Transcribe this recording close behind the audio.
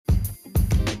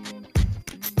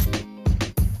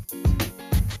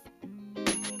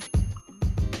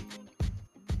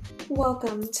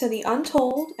Welcome to the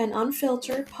Untold and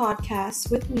Unfiltered podcast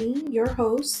with me, your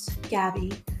host,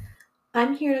 Gabby.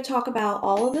 I'm here to talk about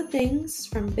all of the things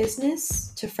from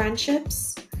business to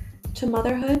friendships to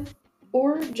motherhood,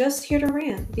 or just here to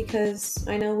rant because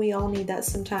I know we all need that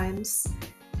sometimes.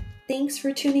 Thanks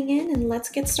for tuning in and let's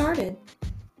get started.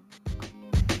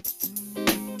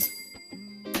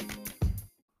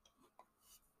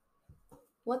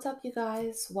 What's up, you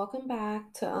guys? Welcome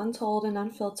back to Untold and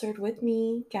Unfiltered with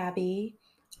me, Gabby.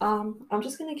 I'm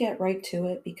just gonna get right to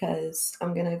it because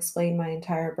I'm gonna explain my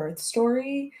entire birth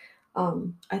story.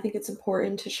 I think it's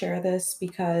important to share this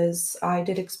because I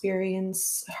did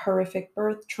experience horrific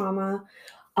birth trauma.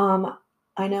 Um,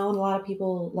 I know a lot of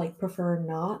people prefer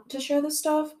not to share this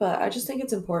stuff, but I just think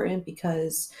it's important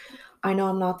because I know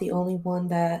I'm not the only one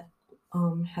that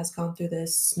has gone through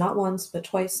this, not once but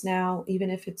twice now. Even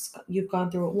if it's you've gone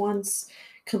through it once,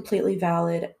 completely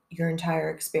valid your entire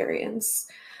experience.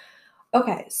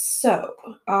 Okay, so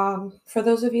for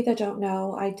those of you that don't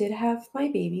know, I did have my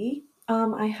baby.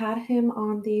 I had him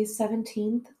on the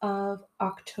 17th of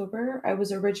October. I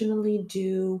was originally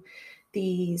due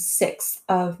the 6th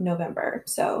of November,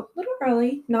 so a little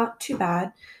early, not too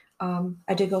bad.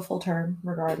 I did go full term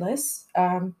regardless.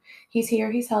 He's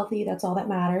here, he's healthy, that's all that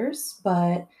matters.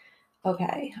 But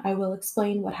okay, I will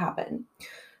explain what happened.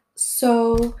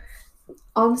 So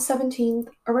on the 17th,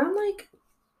 around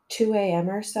 2 a.m.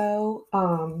 or so.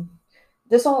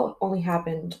 This all only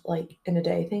happened in a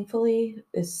day, thankfully.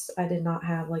 I did not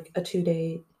have a 2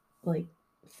 day like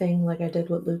thing like I did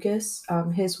with Lucas.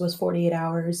 His was 48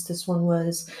 hours. This one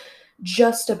was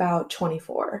just about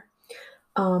 24.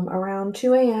 Around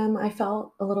 2 a.m. I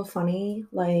felt a little funny,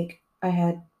 like I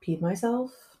had peed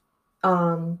myself.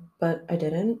 But I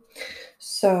didn't.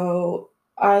 So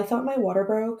I thought my water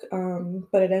broke,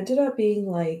 but it ended up being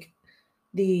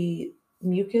the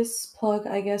mucus plug,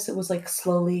 I guess. It was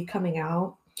slowly coming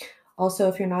out. Also,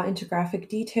 if you're not into graphic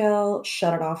detail,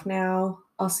 shut it off now.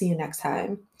 I'll see you next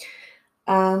time.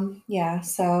 Yeah,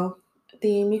 so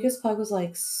the mucus plug was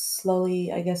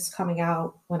slowly, I guess, coming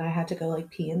out when I had to go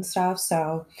pee and stuff.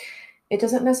 So it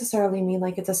doesn't necessarily mean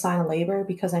it's a sign of labor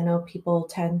because I know people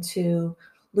tend to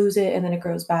lose it and then it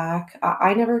grows back.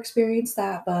 I never experienced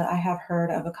that, but I have heard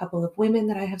of a couple of women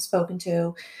that I have spoken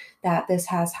to that this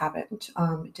has happened.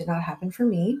 It did not happen for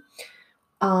me.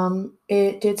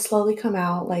 It did slowly come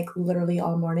out literally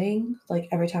all morning,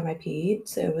 every time I peed.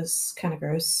 So it was kind of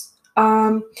gross.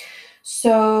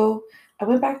 So I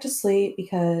went back to sleep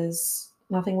because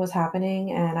nothing was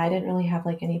happening and I didn't really have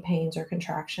any pains or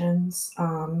contractions.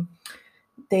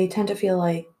 They tend to feel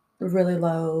like really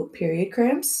low period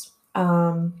cramps.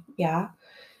 Yeah.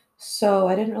 So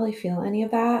I didn't really feel any of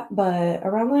that, but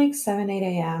around 7, 8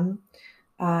 a.m.,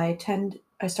 I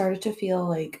started to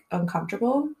feel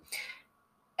uncomfortable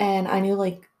and I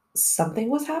knew something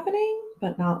was happening,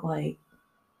 but not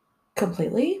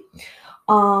completely.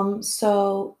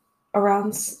 So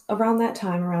around that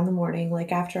time, around the morning,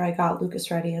 after I got Lucas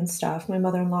ready and stuff, my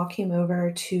mother-in-law came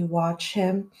over to watch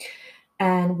him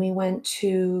and we went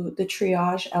to the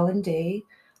triage L&D,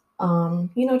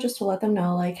 just to let them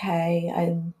know, hey,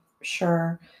 I'm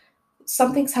sure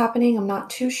something's happening. I'm not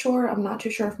too sure. I'm not too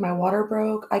sure if my water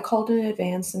broke. I called in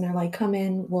advance and they're like, come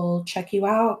in, we'll check you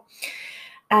out.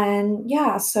 And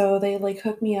yeah, so they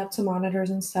hooked me up to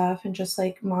monitors and stuff and just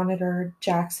monitored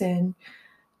Jackson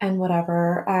and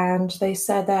whatever. And they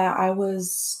said that I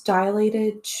was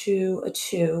dilated to a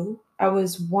 2. I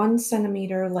was 1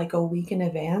 centimeter a week in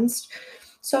advance.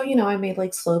 So, I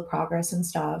made slow progress and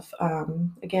stuff.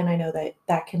 Again, I know that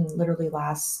that can literally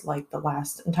last the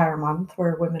last entire month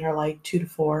where women are 2 to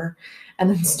 4 and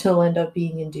then still end up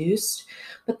being induced.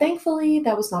 But thankfully,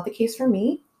 that was not the case for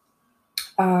me.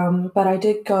 But I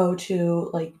did go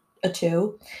to a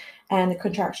 2 and the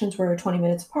contractions were 20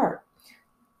 minutes apart.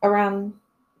 Around,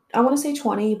 I want to say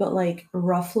 20, but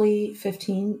roughly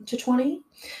 15 to 20.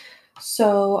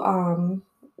 So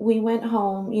we went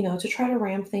home, to try to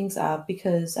ramp things up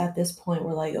because at this point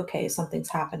we're okay, something's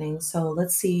happening. So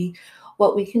let's see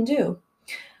what we can do.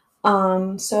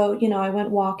 So, I went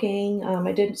walking.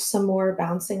 I did some more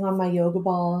bouncing on my yoga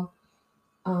ball.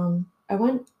 I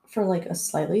went for a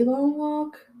slightly long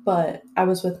walk, but I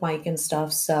was with Mike and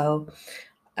stuff, so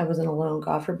I wasn't alone.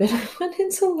 God forbid I went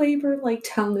into labor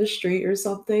down the street or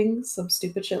something, some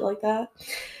stupid shit like that.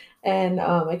 And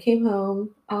I came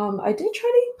home. I did try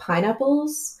to eat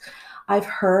pineapples. I've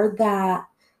heard that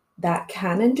that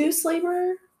can induce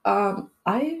labor.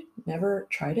 I never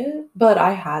tried it, but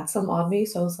I had some on me,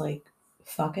 so I was like,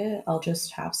 fuck it, I'll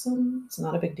just have some. It's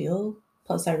not a big deal.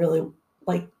 Plus, I really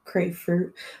crave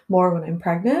fruit more when I'm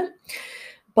pregnant.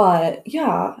 But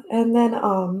yeah, and then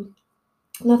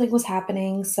Nothing was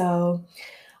happening, so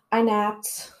I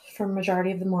napped for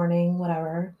majority of the morning,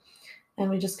 whatever, and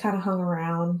we just kind of hung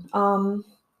around.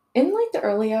 In like the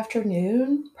early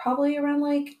afternoon, probably around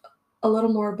like a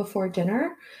little more before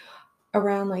dinner,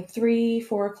 around like 3,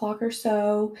 4 o'clock or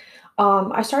so,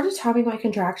 I started having my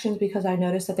contractions because I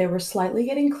noticed that they were slightly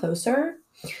getting closer.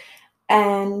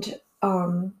 And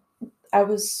when I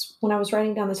was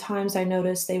writing down the times, I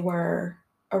noticed they were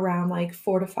around like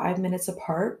 4 to 5 minutes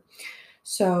apart.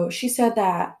 So she said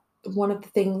that one of the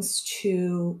things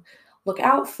to look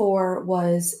out for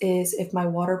is if my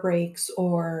water breaks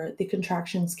or the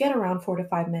contractions get around 4 to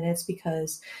 5 minutes,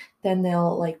 because then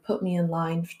they'll like put me in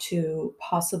line to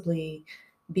possibly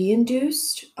be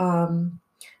induced.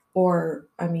 Or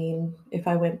I mean, if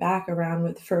I went back around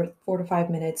with for 4 to 5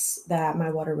 minutes, that my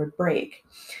water would break.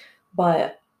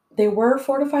 But they were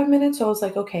 4 to 5 minutes, so I was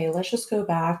like, okay, let's just go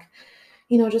back,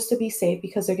 just to be safe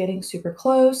because they're getting super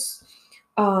close.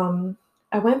 Um,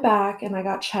 I went back and I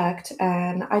got checked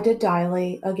and I did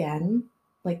dilate again,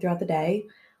 like throughout the day.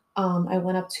 I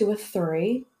went up to a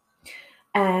 3.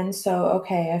 And so,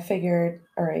 okay, I figured,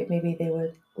 all right, maybe they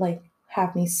would like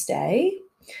have me stay,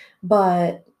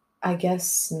 but I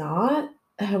guess not.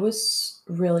 I was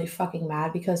really fucking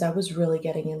mad because I was really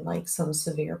getting in like some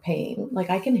severe pain. Like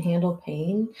I can handle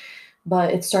pain,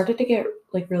 but it started to get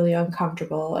like really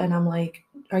uncomfortable. And I'm like,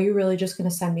 are you really just going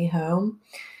to send me home?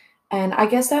 And I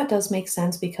guess that does make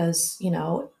sense because,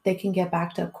 they can get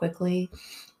backed up quickly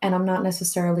and I'm not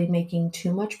necessarily making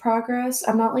too much progress.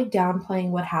 I'm not like downplaying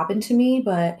what happened to me,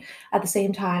 but at the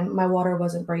same time, my water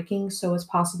wasn't breaking. So it's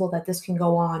possible that this can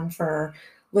go on for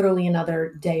literally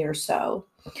another day or so.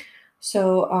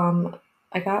 So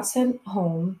I got sent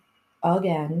home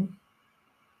again.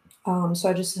 So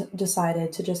I just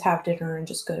decided to just have dinner and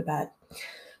just go to bed.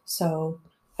 So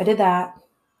I did that,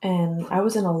 and I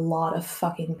was in a lot of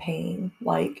fucking pain,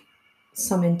 like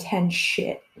some intense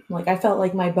shit. Like I felt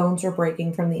like my bones were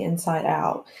breaking from the inside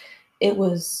out. It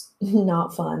was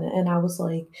not fun, and I was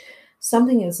like,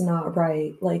 something is not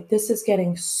right. Like this is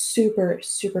getting super,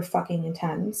 super fucking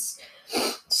intense.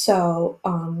 So,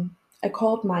 I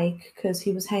called Mike because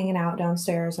he was hanging out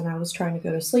downstairs and I was trying to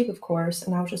go to sleep, of course.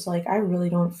 And I was just like, I really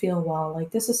don't feel well.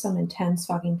 Like, this is some intense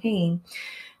fucking pain.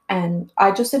 And I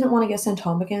just didn't want to get sent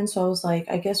home again. So I was like,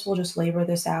 I guess we'll just labor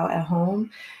this out at home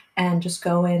and just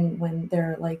go in when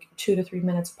they're like 2 to 3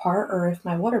 minutes apart or if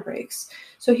my water breaks.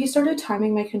 So he started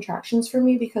timing my contractions for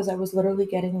me because I was literally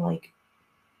getting like,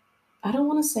 I don't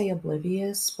want to say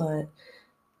oblivious, but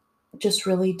just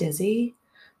really dizzy.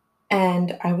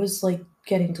 And I was like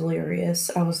getting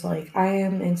delirious. I was like, I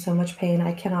am in so much pain.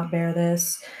 I cannot bear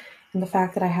this. And the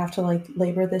fact that I have to like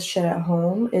labor this shit at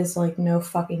home is like no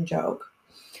fucking joke.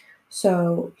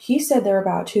 So he said they were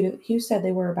about 2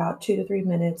 to 3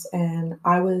 minutes, and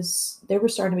they were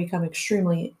starting to become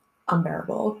extremely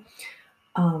unbearable.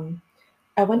 Um,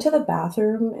 I went to the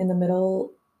bathroom in the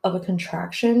middle of a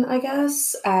contraction, I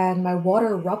guess, and my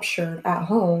water ruptured at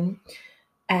home,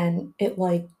 and it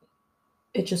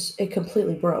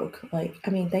completely broke. Like, I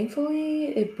mean,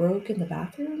 thankfully it broke in the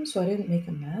bathroom, so I didn't make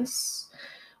a mess,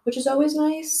 which is always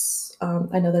nice.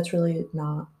 I know that's really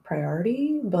not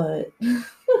priority, but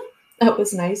that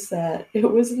was nice that it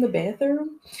was in the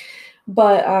bathroom.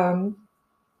 But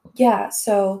yeah,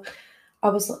 so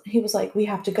he was like, we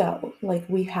have to go. Like,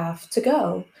 we have to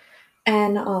go.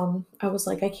 And I was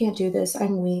like, I can't do this.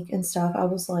 I'm weak and stuff. I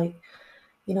was like,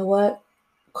 you know what?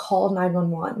 Call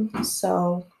 911.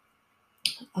 So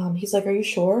he's like, are you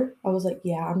sure? I was like,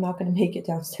 yeah, I'm not going to make it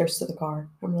downstairs to the car.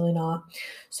 I'm really not.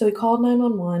 So he called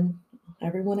 911.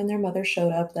 Everyone and their mother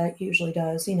showed up. That usually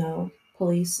does,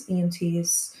 police,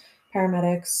 EMTs,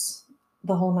 paramedics,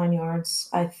 the whole 9 yards.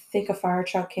 I think a fire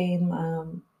truck came.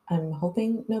 I'm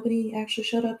hoping nobody actually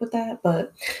showed up with that,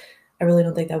 but I really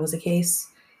don't think that was the case.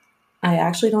 I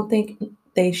actually don't think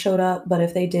they showed up, but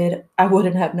if they did, I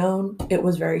wouldn't have known. It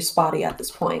was very spotty at this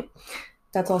point.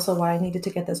 That's also why I needed to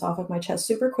get this off of my chest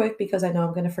super quick because I know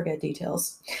I'm going to forget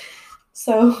details.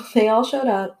 So they all showed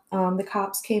up. The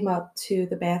cops came up to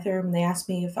the bathroom and they asked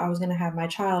me if I was going to have my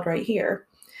child right here.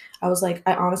 I was like,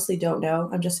 I honestly don't know.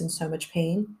 I'm just in so much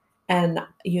pain, and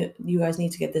you guys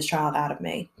need to get this child out of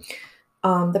me.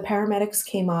 The paramedics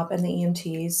came up and the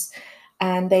EMTs,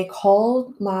 and they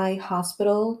called my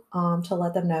hospital to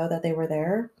let them know that they were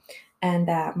there and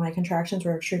that my contractions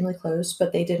were extremely close,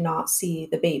 but they did not see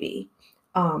the baby.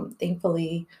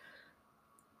 Thankfully,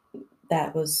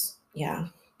 that was, yeah,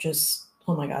 just,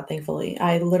 oh my God, thankfully.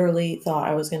 I literally thought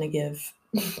I was going to give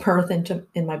birth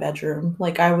in my bedroom.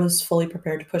 Like I was fully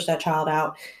prepared to push that child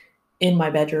out in my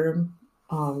bedroom.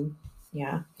 Um,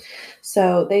 Yeah.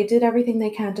 So they did everything they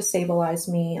can to stabilize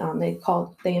me.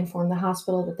 They informed the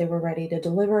hospital that they were ready to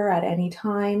deliver at any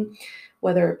time,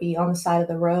 whether it be on the side of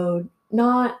the road,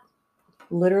 not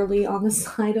literally on the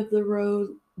side of the road,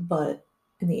 but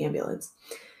in the ambulance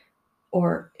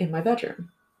or in my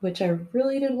bedroom, which I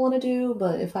really didn't want to do.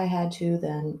 But if I had to,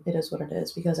 then it is what it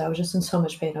is because I was just in so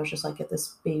much pain. I was just like, get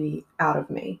this baby out of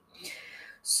me.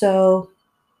 So,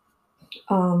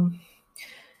 um,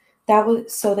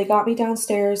 so they got me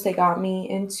downstairs, they got me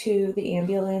into the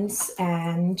ambulance,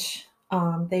 and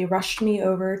they rushed me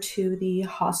over to the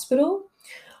hospital.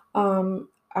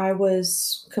 I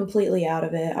was completely out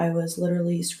of it. I was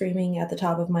literally screaming at the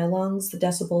top of my lungs. The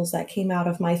decibels that came out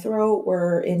of my throat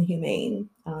were inhumane.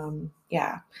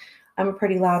 Yeah, I'm a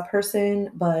pretty loud person,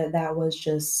 but that was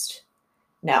just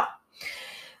no.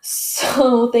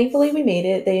 So thankfully, we made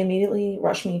it. They immediately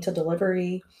rushed me to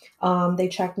delivery. They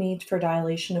checked me for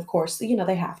dilation, of course.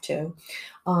 They have to.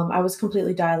 I was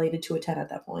completely dilated to a 10 at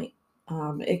that point.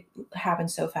 It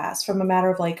happened so fast. From a matter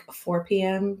of like 4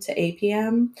 p.m. to 8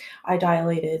 p.m., I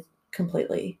dilated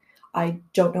completely. I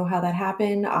don't know how that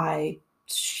happened.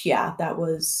 Yeah, that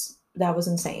was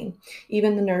insane.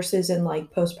 Even the nurses in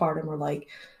like postpartum were like,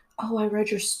 "Oh, I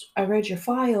read your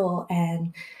file,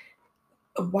 and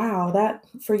wow, that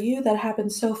for you that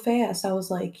happened so fast." I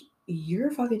was like,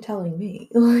 "You're fucking telling me."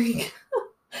 Like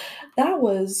that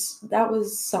was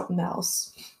something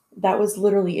else. That was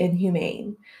literally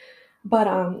inhumane. But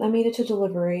I made it to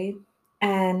delivery,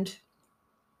 and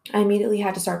I immediately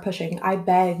had to start pushing. I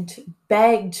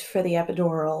begged for the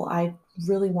epidural. I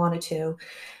really wanted to.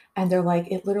 And they're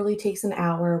like, it literally takes an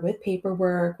hour with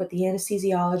paperwork, with the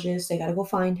anesthesiologist. They got to go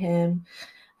find him.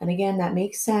 And again, that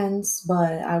makes sense,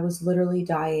 but I was literally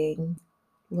dying.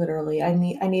 Literally, I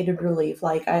needed relief.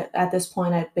 Like at this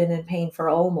point, I'd been in pain for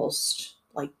almost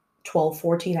like 12,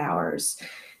 14 hours.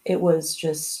 It was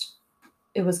just,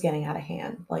 it was getting out of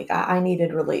hand. Like I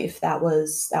needed relief. That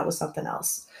was something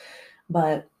else.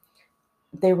 But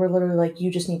they were literally like, you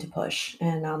just need to push.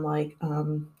 And I'm like,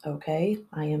 okay,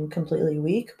 I am completely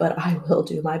weak, but I will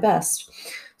do my best.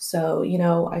 So,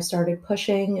 I started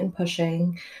pushing and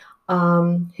pushing.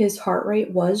 His heart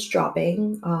rate was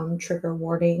dropping. Trigger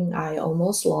warning, I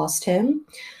almost lost him.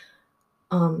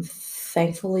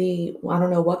 Thankfully, I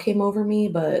don't know what came over me,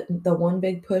 but the one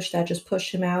big push that just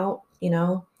pushed him out,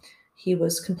 he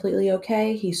was completely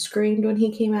okay. He screamed when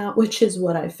he came out, which is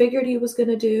what I figured he was going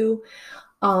to do.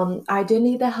 I did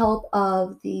need the help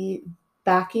of the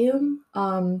vacuum.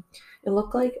 It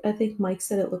looked like, I think Mike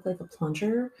said it looked like a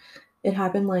plunger. It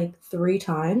happened like 3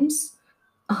 times,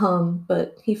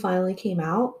 but he finally came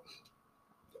out.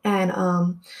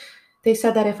 And they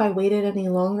said that if I waited any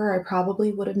longer, I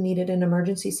probably would have needed an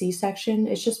emergency C-section.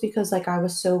 It's just because like I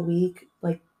was so weak,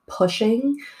 like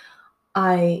pushing,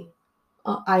 I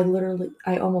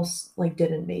I almost like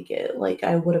didn't make it. Like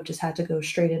I would have just had to go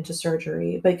straight into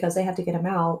surgery because they had to get him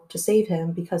out to save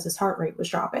him because his heart rate was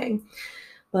dropping.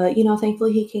 But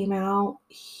thankfully he came out.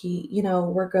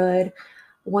 We're good.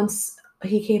 Once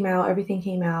he came out, everything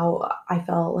came out. I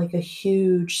felt like a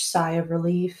huge sigh of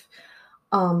relief.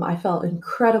 I felt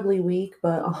incredibly weak,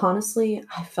 but honestly,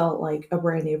 I felt like a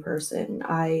brand new person.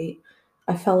 I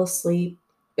fell asleep.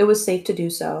 It was safe to do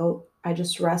so. I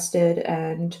just rested,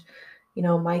 and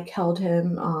Mike held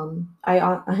him.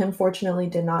 I unfortunately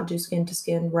did not do skin to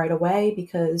skin right away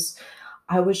because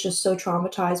I was just so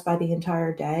traumatized by the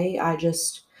entire day.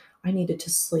 I needed to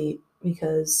sleep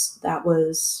because that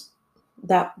was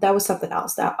something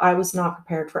else. That I was not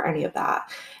prepared for any of that.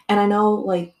 And I know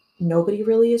like nobody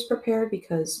really is prepared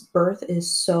because birth is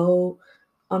so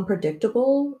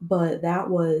unpredictable, but that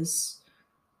was,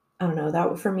 I don't know,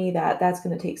 that for me that's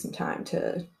going to take some time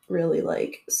to really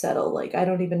like settle. Like I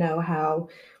don't even know how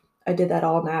I did that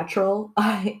all natural.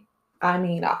 I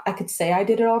mean, I could say I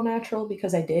did it all natural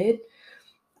because I did,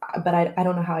 but I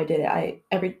don't know how I did it.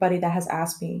 Everybody that has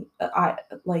asked me, I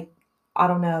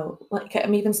don't know. Like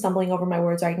I'm even stumbling over my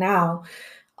words right now,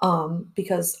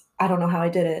 because I don't know how I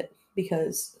did it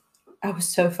because I was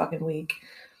so fucking weak.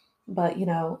 But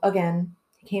again,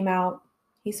 he came out.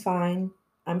 He's fine.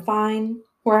 I'm fine.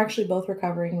 We're actually both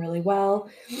recovering really well.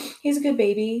 He's a good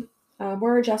baby.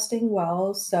 We're adjusting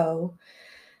well. So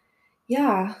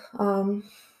yeah,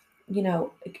 you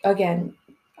know, again,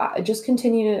 just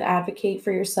continue to advocate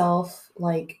for yourself.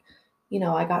 Like,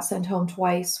 I got sent home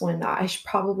twice when I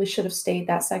probably should have stayed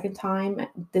that second time.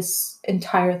 This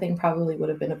entire thing probably would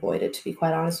have been avoided, to be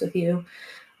quite honest with you.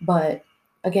 But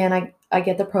again, I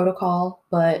get the protocol,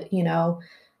 but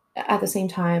at the same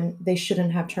time, they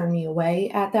shouldn't have turned me away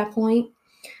at that point.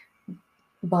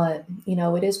 But,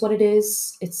 it is what it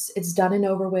is. It's done and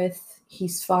over with.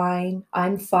 He's fine.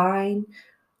 I'm fine.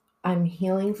 I'm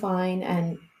healing fine,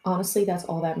 and honestly, that's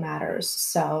all that matters.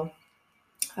 So,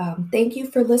 thank you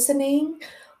for listening.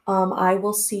 I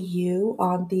will see you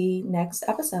on the next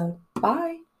episode.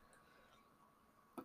 Bye.